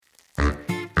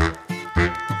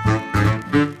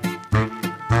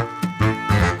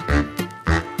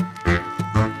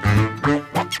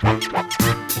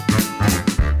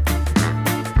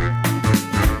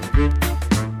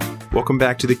Welcome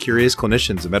back to The Curious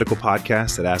Clinicians, a medical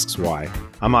podcast that asks why.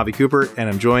 I'm Avi Cooper, and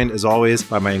I'm joined, as always,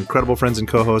 by my incredible friends and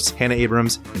co-hosts, Hannah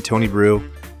Abrams and Tony Brew.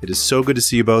 It is so good to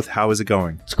see you both. How is it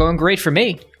going? It's going great for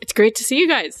me. It's great to see you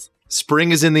guys.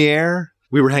 Spring is in the air.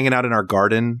 We were hanging out in our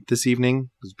garden this evening.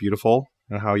 It was beautiful.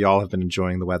 I don't know how y'all have been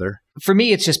enjoying the weather. For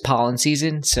me, it's just pollen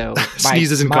season, so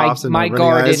sneezes and coughs and my running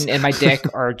garden eyes. and my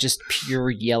deck are just pure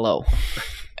yellow.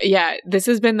 Yeah, this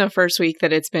has been the first week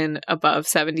that it's been above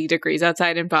 70 degrees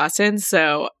outside in Boston,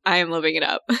 so I am living it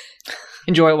up.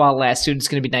 Enjoy it while it lasts, dude. It's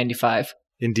going to be 95.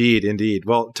 Indeed, indeed.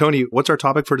 Well, Tony, what's our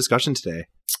topic for discussion today?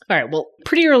 All right, well,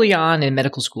 pretty early on in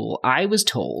medical school, I was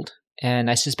told, and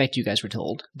I suspect you guys were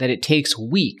told, that it takes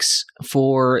weeks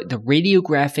for the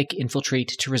radiographic infiltrate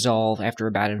to resolve after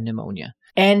a bout of pneumonia.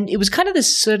 And it was kind of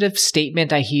this sort of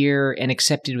statement I hear and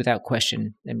accepted without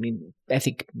question. I mean, I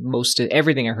think most of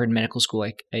everything I heard in medical school,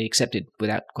 I accepted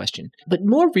without question. But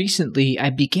more recently, I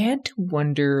began to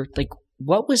wonder,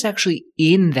 what was actually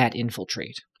in that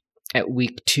infiltrate at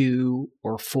week 2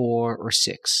 or 4 or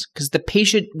 6? Because the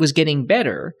patient was getting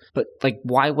better, but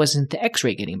why wasn't the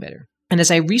x-ray getting better? And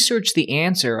as I researched the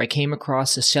answer, I came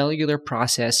across a cellular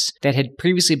process that had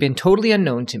previously been totally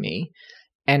unknown to me,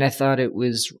 and I thought it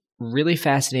was really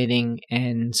fascinating,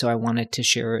 and so I wanted to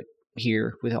share it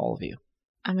here with all of you.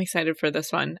 I'm excited for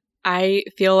this one. I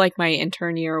feel like my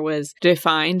intern year was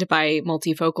defined by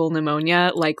multifocal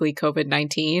pneumonia, likely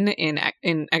COVID-19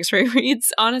 in x-ray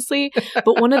reads, honestly.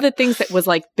 But one of the things that was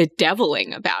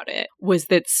bedeviling about it was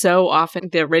that so often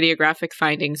the radiographic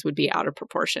findings would be out of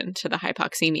proportion to the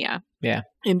hypoxemia. Yeah.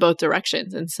 In both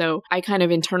directions. And so I kind of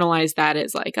internalized that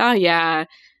as yeah,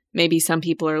 maybe some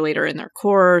people are later in their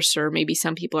course, or maybe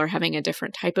some people are having a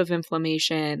different type of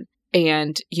inflammation.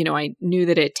 And, I knew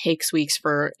that it takes weeks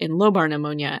for, in lobar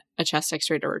pneumonia, a chest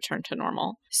x-ray to return to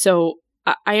normal. So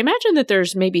I imagine that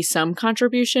there's maybe some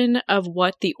contribution of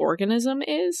what the organism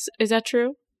is. Is that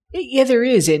true? Yeah, there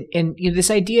is. And this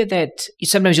idea that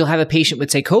sometimes you'll have a patient with,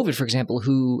 say, COVID, for example,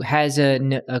 who has a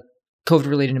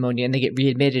COVID-related pneumonia, and they get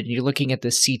readmitted, and you're looking at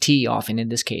the CT often in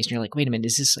this case, and you're like, wait a minute,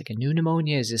 is this a new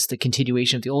pneumonia? Is this the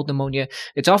continuation of the old pneumonia?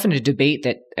 It's often a debate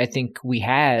that I think we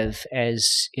have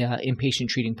as inpatient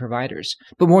treating providers.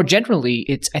 But more generally,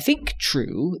 it's, I think,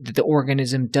 true that the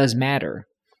organism does matter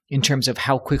in terms of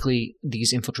how quickly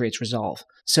these infiltrates resolve.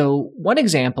 So one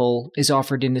example is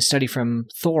offered in the study from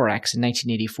Thorax in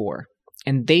 1984,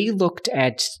 and they looked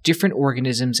at different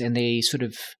organisms, and they sort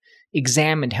of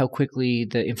examined how quickly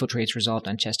the infiltrates resolved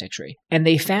on chest x-ray. And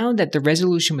they found that the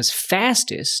resolution was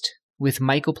fastest with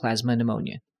Mycoplasma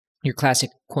pneumonia, your classic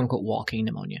quote-unquote walking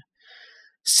pneumonia.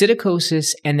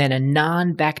 Psittacosis and then a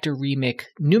non-bacteremic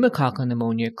pneumococcal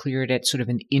pneumonia cleared at sort of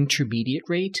an intermediate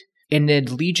rate. And then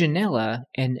Legionella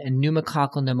and a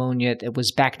pneumococcal pneumonia that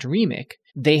was bacteremic,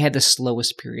 they had the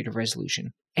slowest period of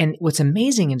resolution. And what's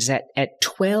amazing is that at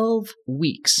 12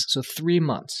 weeks, so 3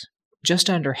 months,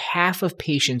 just under half of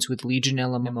patients with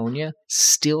Legionella pneumonia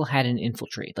still had an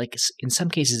infiltrate. In some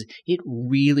cases, it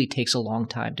really takes a long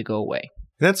time to go away.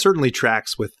 That certainly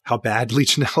tracks with how bad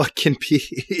Legionella can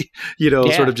be,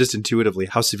 sort of just intuitively,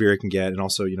 how severe it can get. And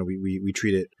also, we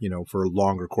treat it, for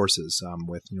longer courses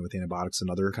with antibiotics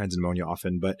and other kinds of pneumonia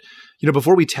often. But,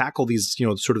 before we tackle these,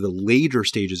 sort of the later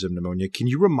stages of pneumonia, can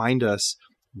you remind us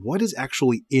what is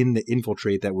actually in the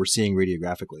infiltrate that we're seeing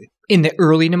radiographically? In the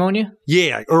early pneumonia?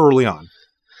 Yeah, early on.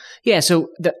 Yeah, so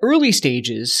the early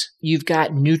stages, you've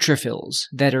got neutrophils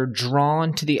that are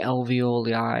drawn to the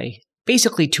alveoli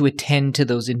basically to attend to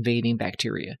those invading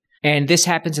bacteria. And this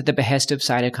happens at the behest of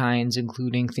cytokines,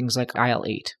 including things like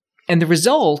IL-8. And the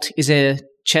result is a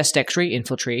chest x-ray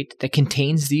infiltrate that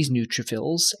contains these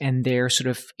neutrophils, and they're sort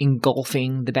of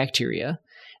engulfing the bacteria.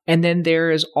 And then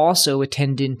there is also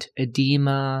attendant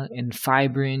edema and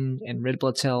fibrin and red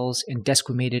blood cells and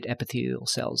desquamated epithelial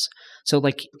cells. So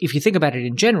if you think about it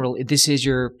in general, this is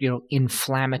your,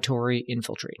 inflammatory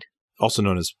infiltrate. Also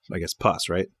known as, I guess, pus,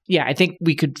 right? Yeah, I think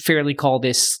we could fairly call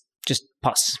this just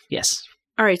pus. Yes.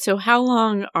 All right. So how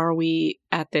long are we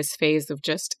at this phase of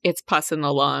just it's pus in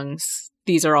the lungs?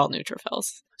 These are all neutrophils.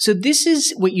 So this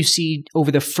is what you see over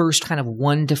the first kind of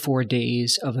 1 to 4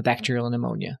 days of a bacterial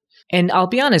pneumonia. And I'll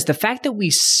be honest, the fact that we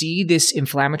see this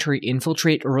inflammatory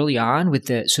infiltrate early on with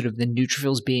the sort of the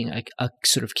neutrophils being a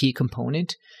sort of key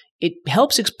component, it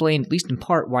helps explain, at least in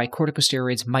part, why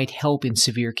corticosteroids might help in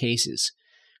severe cases,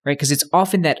 right? Because it's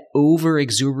often that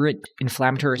over-exuberant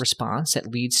inflammatory response that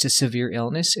leads to severe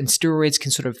illness, and steroids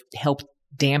can sort of help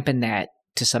dampen that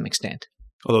to some extent.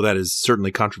 Although that is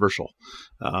certainly controversial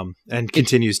and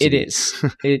continues to be. It is.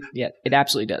 It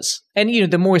absolutely does. And,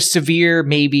 the more severe,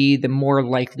 maybe, the more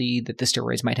likely that the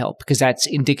steroids might help, because that's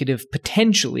indicative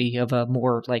potentially of a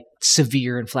more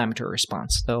severe inflammatory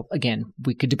response. Though, again,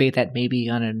 we could debate that maybe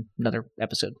on another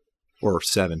episode. Or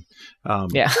 7.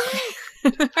 Yeah.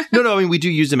 No. I mean, we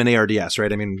do use them in ARDS,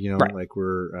 right? I mean, right.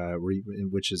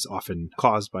 which is often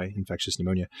caused by infectious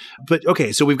pneumonia. But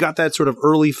okay, so we've got that sort of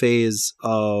early phase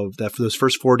of that for those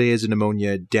first 4 days of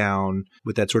pneumonia down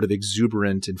with that sort of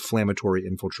exuberant inflammatory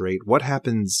infiltrate. What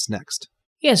happens next?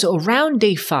 Yeah, so around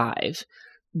day 5,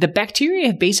 the bacteria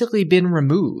have basically been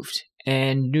removed,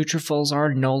 and neutrophils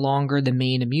are no longer the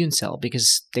main immune cell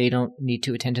because they don't need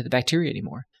to attend to the bacteria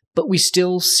anymore. But we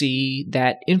still see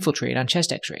that infiltrate on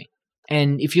chest x-ray.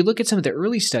 And if you look at some of the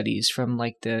early studies from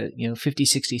the 50s,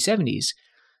 60s, 70s,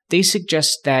 they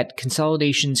suggest that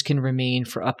consolidations can remain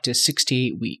for up to 6 to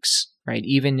 8 weeks, right?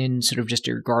 Even in sort of just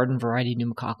your garden variety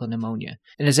pneumococcal pneumonia.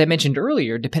 And as I mentioned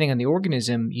earlier, depending on the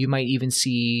organism, you might even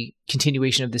see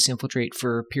continuation of this infiltrate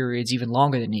for periods even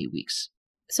longer than 8 weeks.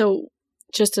 So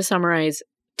just to summarize,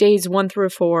 days 1 through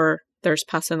 4, there's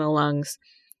pus in the lungs.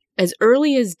 As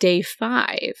early as day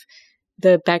 5,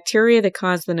 the bacteria that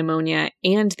cause the pneumonia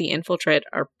and the infiltrate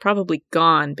are probably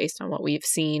gone based on what we've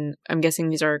seen. I'm guessing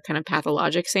these are kind of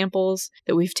pathologic samples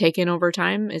that we've taken over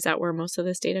time. Is that where most of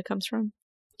this data comes from?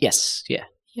 Yes. Yeah.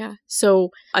 Yeah. So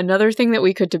another thing that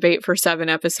we could debate for 7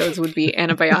 episodes would be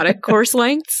antibiotic course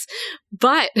lengths.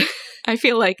 But I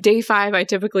feel like day 5, I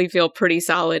typically feel pretty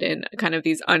solid in kind of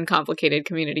these uncomplicated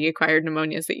community-acquired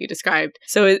pneumonias that you described.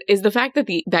 So is the fact that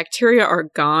the bacteria are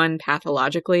gone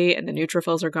pathologically and the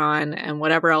neutrophils are gone and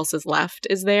whatever else is left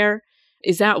is there,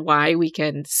 is that why we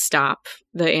can stop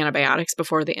the antibiotics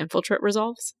before the infiltrate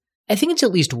resolves? I think it's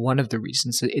at least one of the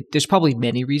reasons. There's probably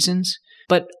many reasons,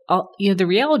 but the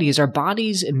reality is our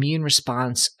body's immune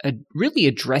response really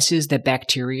addresses the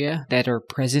bacteria that are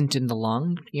present in the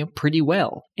lung, pretty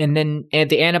well. And then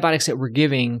the antibiotics that we're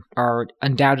giving are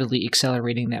undoubtedly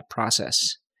accelerating that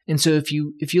process. And so if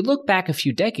you look back a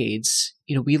few decades,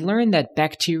 we learned that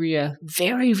bacteria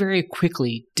very, very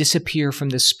quickly disappear from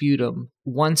the sputum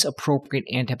once appropriate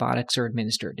antibiotics are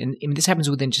administered. And this happens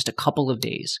within just a couple of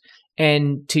days.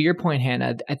 And to your point,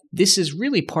 Hannah, this is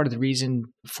really part of the reason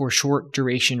for short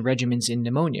duration regimens in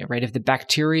pneumonia, right? If the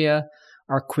bacteria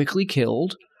are quickly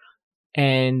killed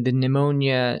and the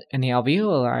pneumonia and the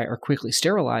alveoli are quickly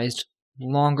sterilized,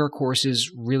 longer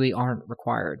courses really aren't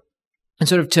required. And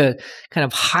sort of to kind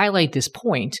of highlight this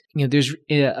point, there's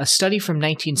a study from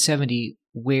 1970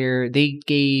 where they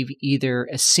gave either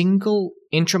a single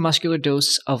intramuscular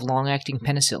dose of long-acting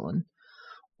penicillin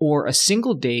or a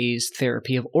single day's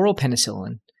therapy of oral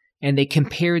penicillin, and they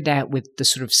compared that with the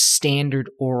sort of standard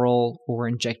oral or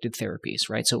injected therapies,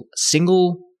 right? So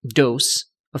single dose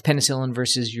of penicillin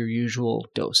versus your usual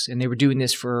dose. And they were doing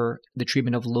this for the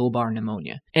treatment of lobar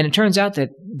pneumonia. And it turns out that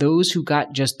those who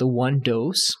got just the one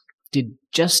dose did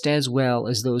just as well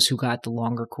as those who got the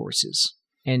longer courses.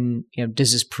 And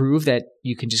does this prove that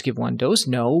you can just give one dose?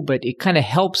 No, but it kind of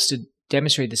helps to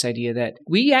demonstrate this idea that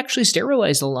we actually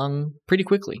sterilize the lung pretty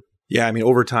quickly. Yeah, I mean,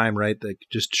 over time, right,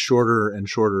 just shorter and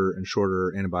shorter and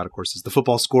shorter antibiotic courses. The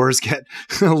football scores get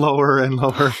lower and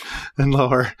lower and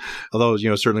lower. Although,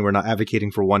 certainly we're not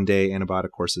advocating for one-day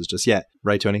antibiotic courses just yet.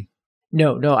 Right, Tony?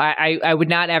 No, I would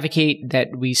not advocate that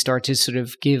we start to sort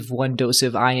of give one dose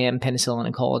of IM penicillin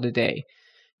and call it a day.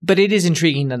 But it is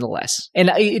intriguing nonetheless. And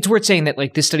it's worth saying that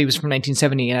this study was from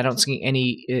 1970, and I don't see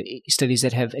any studies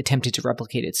that have attempted to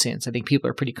replicate it since. I think people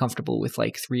are pretty comfortable with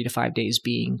 3 to 5 days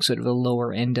being sort of the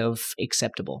lower end of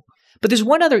acceptable. But there's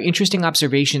one other interesting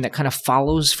observation that kind of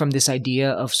follows from this idea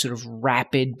of sort of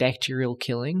rapid bacterial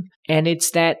killing. And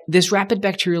it's that this rapid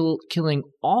bacterial killing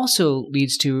also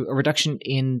leads to a reduction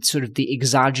in sort of the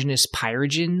exogenous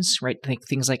pyrogens, right?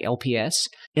 Things like LPS.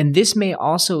 And this may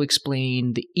also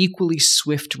explain the equally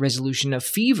swift resolution of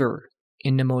fever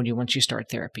in pneumonia once you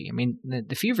start therapy. I mean,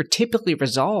 the fever typically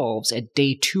resolves at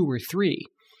day 2 or 3.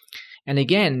 And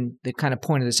again, the kind of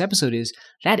point of this episode is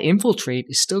that infiltrate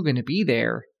is still going to be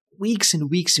there weeks and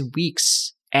weeks and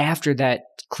weeks after that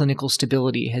clinical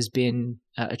stability has been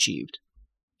achieved.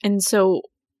 And so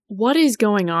what is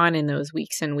going on in those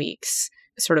weeks and weeks,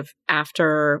 sort of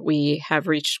after we have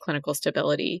reached clinical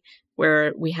stability,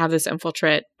 where we have this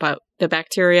infiltrate, but the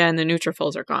bacteria and the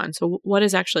neutrophils are gone? So what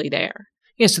is actually there?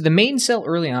 Yeah, so the main cell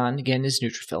early on, again, is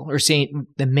neutrophil, or say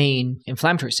the main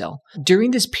inflammatory cell.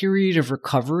 During this period of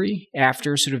recovery,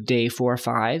 after sort of day 4 or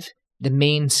 5, the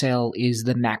main cell is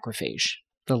the macrophage.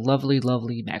 The lovely,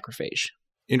 lovely macrophage.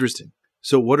 Interesting.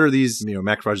 So what are these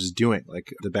macrophages doing?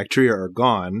 The bacteria are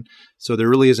gone, so there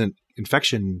really isn't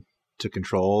infection to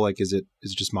control? Like, is it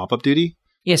just mop-up duty?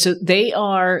 Yeah, so they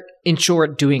are, in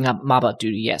short, doing mop-up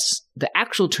duty, yes. The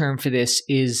actual term for this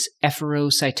is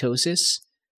efferocytosis,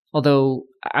 although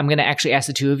I'm going to actually ask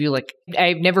the two of you, like,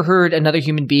 I've never heard another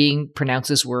human being pronounce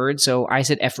this word, so I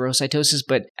said efferocytosis,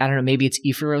 but I don't know, maybe it's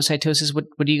efferocytosis.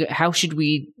 How should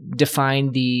we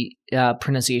define the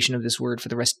pronunciation of this word for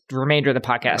the remainder of the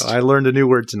podcast? I learned a new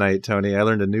word tonight, Tony. I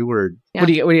learned a new word. Yeah. What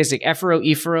do you think?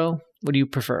 Effero? What do you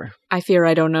prefer? I fear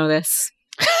I don't know this.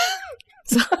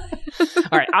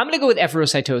 All right, I'm going to go with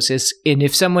efferocytosis, and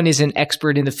if someone is an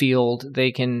expert in the field,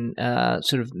 they can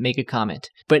sort of make a comment.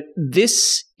 But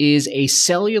this is a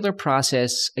cellular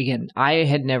process, again, I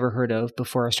had never heard of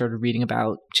before I started reading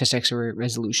about chest X-ray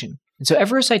resolution. And so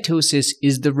efferocytosis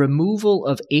is the removal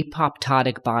of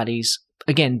apoptotic bodies,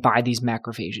 again, by these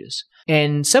macrophages.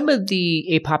 And some of the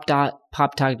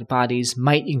apoptotic bodies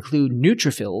might include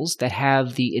neutrophils that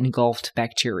have the engulfed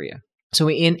bacteria. So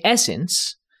in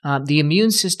essence, the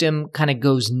immune system kind of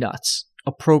goes nuts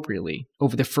appropriately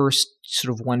over the first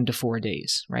sort of 1 to 4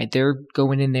 days, right? They're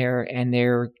going in there and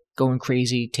they're going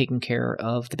crazy, taking care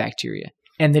of the bacteria.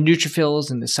 And the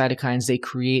neutrophils and the cytokines, they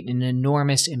create an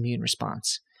enormous immune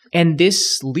response. And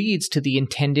this leads to the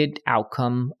intended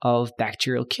outcome of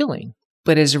bacterial killing.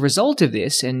 But as a result of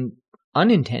this, and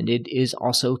unintended, is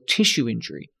also tissue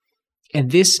injury.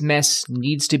 And this mess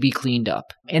needs to be cleaned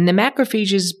up. And the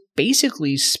macrophages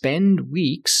basically spend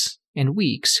weeks and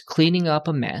weeks cleaning up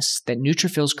a mess that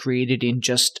neutrophils created in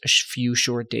just a few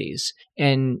short days.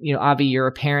 And, Avi, you're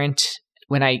a parent.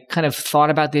 When I kind of thought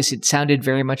about this, it sounded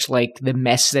very much like the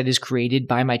mess that is created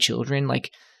by my children.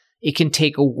 Like, it can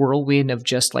take a whirlwind of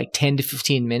just like 10 to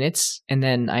 15 minutes, and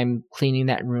then I'm cleaning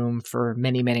that room for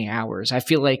many, many hours. I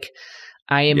feel like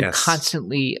I am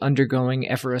constantly undergoing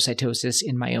efferocytosis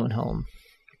in my own home.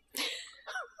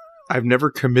 I've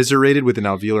never commiserated with an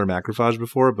alveolar macrophage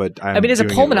before, but I mean, as a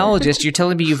pulmonologist, you're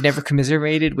telling me you've never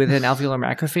commiserated with an alveolar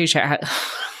macrophage?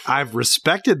 I've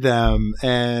respected them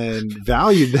and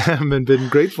valued them and been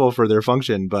grateful for their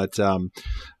function, but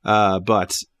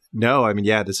no, I mean,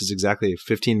 this is exactly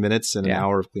 15 minutes and an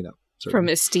hour of cleanup. Certainly. From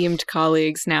esteemed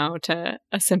colleagues now to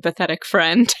a sympathetic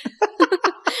friend.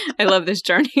 I love this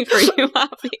journey for you,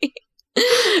 Avi.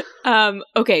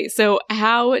 Okay, so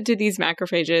how do these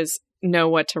macrophages know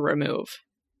what to remove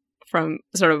from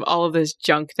sort of all of this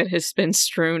junk that has been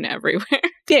strewn everywhere?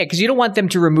 Yeah, because you don't want them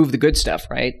to remove the good stuff,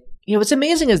 right? What's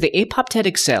amazing is the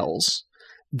apoptotic cells,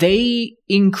 they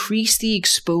increase the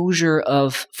exposure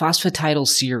of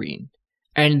phosphatidylserine.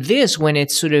 And this, when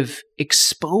it's sort of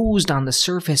exposed on the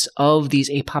surface of these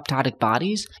apoptotic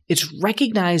bodies, it's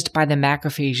recognized by the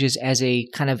macrophages as a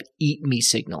kind of eat me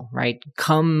signal, right?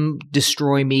 Come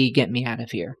destroy me, get me out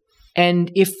of here.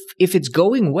 And if it's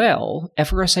going well,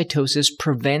 efferocytosis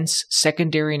prevents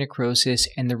secondary necrosis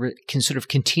and can sort of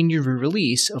continue the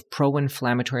release of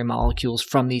pro-inflammatory molecules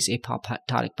from these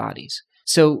apoptotic bodies.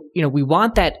 So, we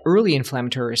want that early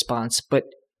inflammatory response, but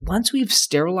once we've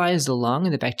sterilized the lung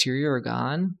and the bacteria are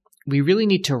gone, we really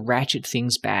need to ratchet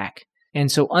things back.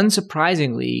 And so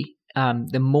unsurprisingly,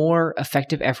 the more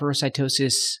effective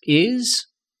efferocytosis is,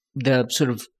 the sort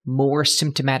of more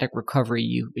symptomatic recovery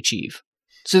you achieve.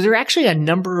 So there are actually a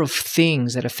number of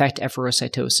things that affect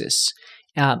efferocytosis.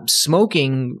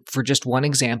 Smoking, for just one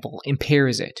example,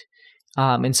 impairs it.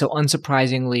 And so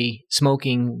unsurprisingly,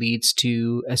 smoking leads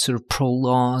to a sort of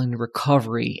prolonged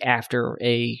recovery after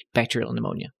a bacterial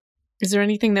pneumonia. Is there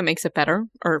anything that makes it better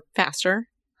or faster?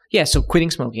 Yeah, so quitting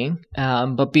smoking.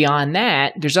 But beyond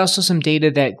that, there's also some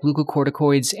data that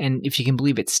glucocorticoids and, if you can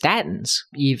believe it, statins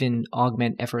even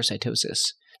augment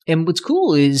efferocytosis. And what's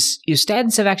cool is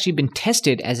statins have actually been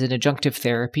tested as an adjunctive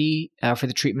therapy for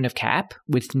the treatment of CAP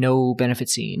with no benefit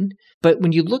seen. But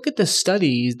when you look at the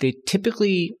studies, they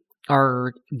typically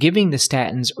are giving the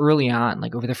statins early on,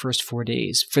 like over the first 4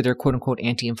 days, for their quote-unquote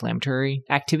anti-inflammatory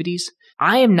activities.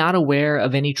 I am not aware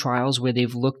of any trials where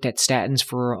they've looked at statins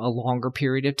for a longer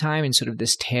period of time and sort of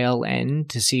this tail end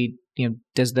to see,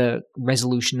 does the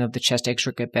resolution of the chest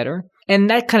X-ray get better? And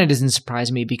that kind of doesn't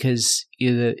surprise me because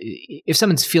if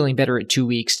someone's feeling better at 2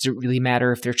 weeks, does it really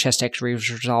matter if their chest X-ray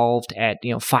is resolved at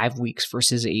 5 weeks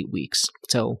versus 8 weeks?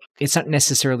 So it's not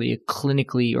necessarily a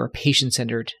clinically or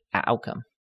patient-centered outcome.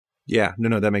 Yeah,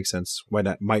 no, that makes sense. Why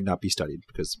not? Might not be studied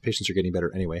because patients are getting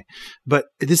better anyway. But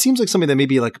this seems like something that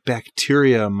maybe like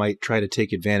bacteria might try to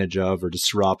take advantage of or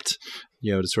disrupt,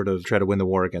 to sort of try to win the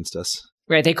war against us.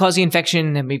 Right. They cause the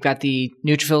infection, and we've got the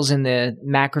neutrophils and the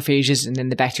macrophages, and then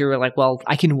the bacteria are like, well,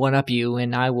 I can one-up you,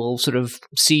 and I will sort of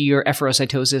see your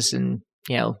efferocytosis and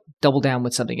double down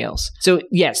with something else. So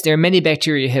yes, there are many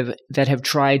bacteria that have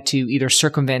tried to either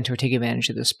circumvent or take advantage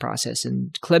of this process.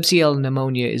 And Klebsiella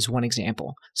pneumonia is one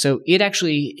example. So it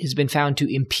actually has been found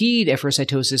to impede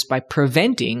efferocytosis by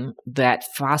preventing that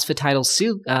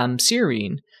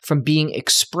phosphatidylserine from being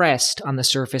expressed on the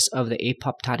surface of the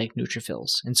apoptotic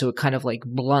neutrophils. And so it kind of like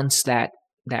blunts that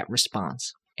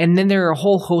response. And then there are a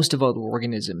whole host of other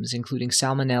organisms, including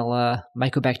Salmonella,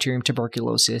 Mycobacterium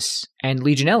tuberculosis, and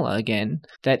Legionella, again,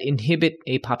 that inhibit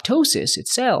apoptosis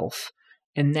itself,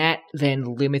 and that then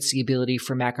limits the ability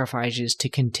for macrophages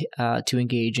to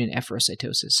engage in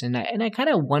efferocytosis. And I kind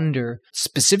of wonder,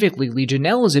 specifically,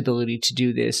 Legionella's ability to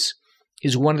do this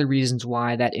is one of the reasons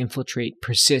why that infiltrate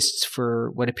persists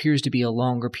for what appears to be a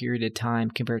longer period of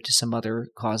time compared to some other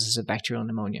causes of bacterial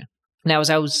pneumonia. Now,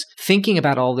 as I was thinking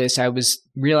about all this, I was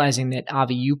realizing that,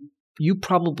 Avi, you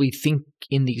probably think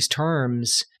in these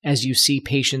terms as you see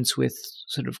patients with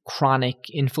sort of chronic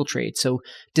infiltrate. So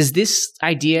does this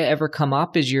idea ever come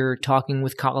up as you're talking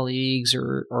with colleagues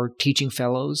or teaching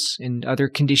fellows in other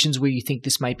conditions where you think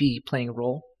this might be playing a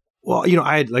role? Well,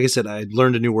 like I said, I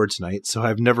learned a new word tonight, so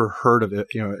I've never heard of it,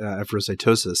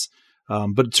 efferocytosis.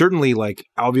 But certainly, like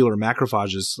alveolar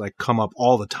macrophages, like come up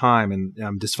all the time,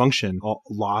 and dysfunction,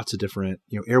 lots of different,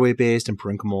 airway-based and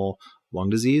parenchymal lung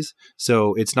disease.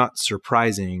 So it's not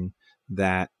surprising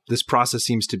that this process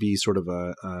seems to be sort of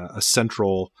a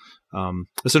central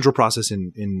process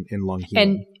in lung healing.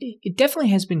 And it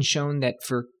definitely has been shown that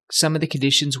for some of the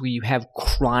conditions where you have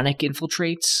chronic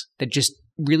infiltrates that just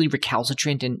really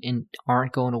recalcitrant and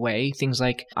aren't going away, things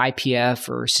like IPF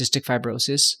or cystic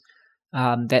fibrosis,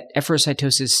 that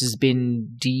efferocytosis has been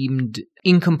deemed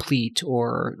incomplete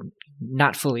or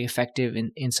not fully effective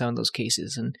in some of those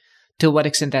cases. And to what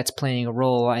extent that's playing a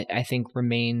role, I think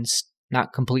remains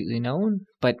not completely known,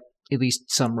 but at least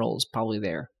some role is probably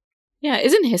there. Yeah,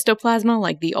 isn't histoplasma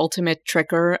like the ultimate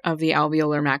tricker of the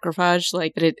alveolar macrophage?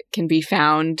 Like that it can be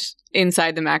found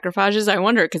inside the macrophages? I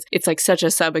wonder, because it's like such a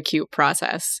subacute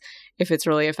process, if it's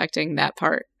really affecting that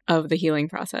part of the healing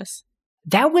process.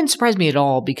 That wouldn't surprise me at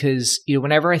all because,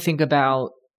 whenever I think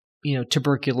about,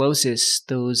 tuberculosis,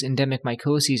 those endemic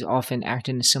mycoses often act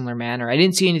in a similar manner. I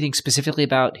didn't see anything specifically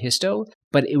about histo,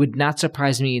 but it would not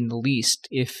surprise me in the least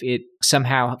if it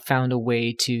somehow found a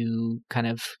way to kind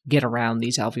of get around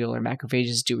these alveolar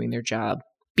macrophages doing their job,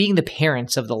 being the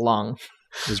parents of the lung.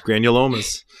 Those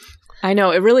granulomas. I know,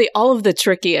 it really, all of the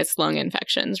trickiest lung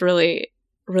infections really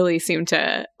seem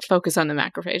to focus on the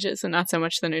macrophages and not so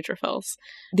much the neutrophils.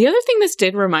 The other thing this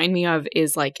did remind me of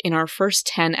is like in our first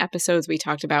 10 episodes, we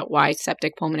talked about why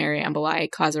septic pulmonary emboli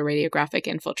cause a radiographic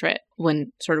infiltrate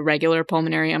when sort of regular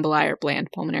pulmonary emboli or bland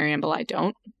pulmonary emboli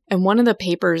don't. And one of the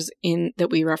papers that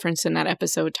we referenced in that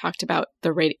episode talked about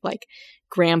the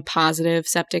gram-positive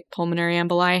septic pulmonary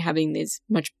emboli having this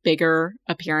much bigger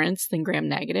appearance than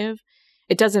gram-negative.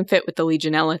 It doesn't fit with the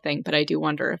Legionella thing, but I do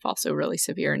wonder if also really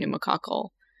severe pneumococcal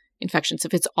infections,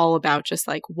 if it's all about just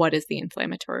like what is the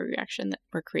inflammatory reaction that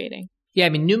we're creating. Yeah, I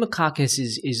mean, pneumococcus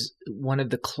is one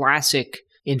of the classic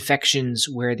infections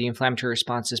where the inflammatory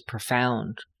response is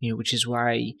profound, which is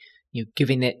why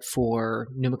giving it for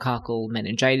pneumococcal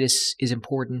meningitis is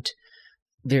important.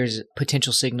 There's a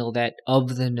potential signal that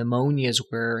of the pneumonias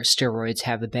where steroids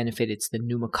have a benefit, it's the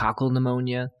pneumococcal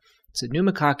pneumonia. So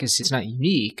pneumococcus is not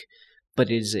unique,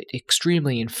 but it is an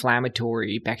extremely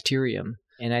inflammatory bacterium.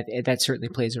 And that certainly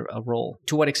plays a role.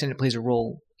 To what extent it plays a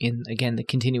role in, again, the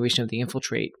continuation of the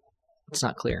infiltrate, it's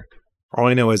not clear. All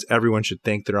I know is everyone should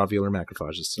thank their alveolar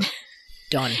macrophages. So.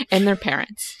 Done. And their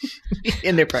parents.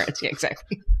 And their parents, yeah,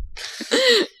 exactly.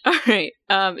 All right.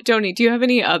 Joni, do you have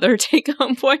any other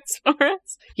take-home points for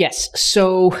us? Yes.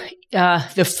 So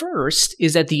the first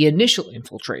is that the initial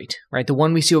infiltrate, right, the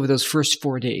one we see over those first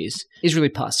 4 days, is really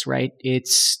pus, right?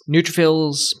 It's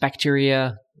neutrophils,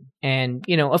 bacteria, and,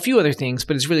 a few other things,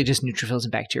 but it's really just neutrophils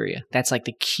and bacteria. That's like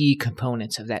the key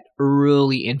components of that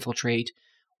early infiltrate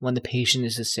when the patient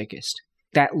is the sickest.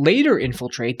 That later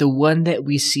infiltrate, the one that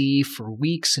we see for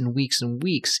weeks and weeks and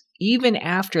weeks, even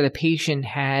after the patient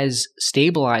has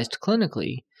stabilized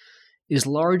clinically, is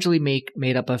largely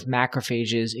made up of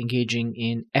macrophages engaging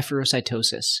in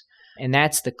efferocytosis. And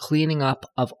that's the cleaning up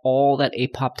of all that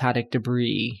apoptotic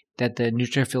debris that the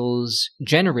neutrophils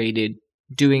generated,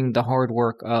 doing the hard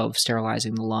work of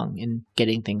sterilizing the lung and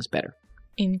getting things better.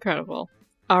 Incredible.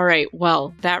 All right.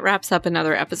 Well, that wraps up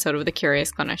another episode of The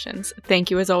Curious Clinicians. Thank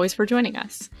you as always for joining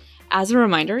us. As a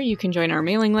reminder, you can join our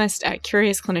mailing list at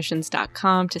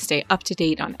curiousclinicians.com to stay up to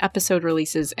date on episode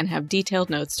releases and have detailed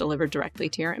notes delivered directly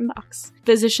to your inbox.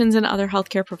 Physicians and other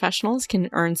healthcare professionals can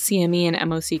earn CME and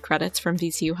MOC credits from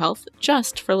VCU Health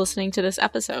just for listening to this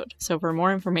episode. So for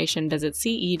more information, visit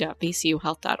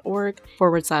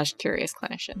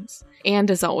ce.vcuhealth.org/curiousclinicians.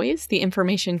 And as always, the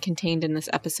information contained in this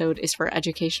episode is for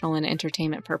educational and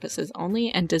entertainment purposes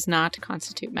only and does not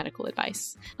constitute medical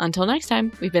advice. Until next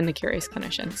time, we've been the Curious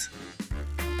Clinicians.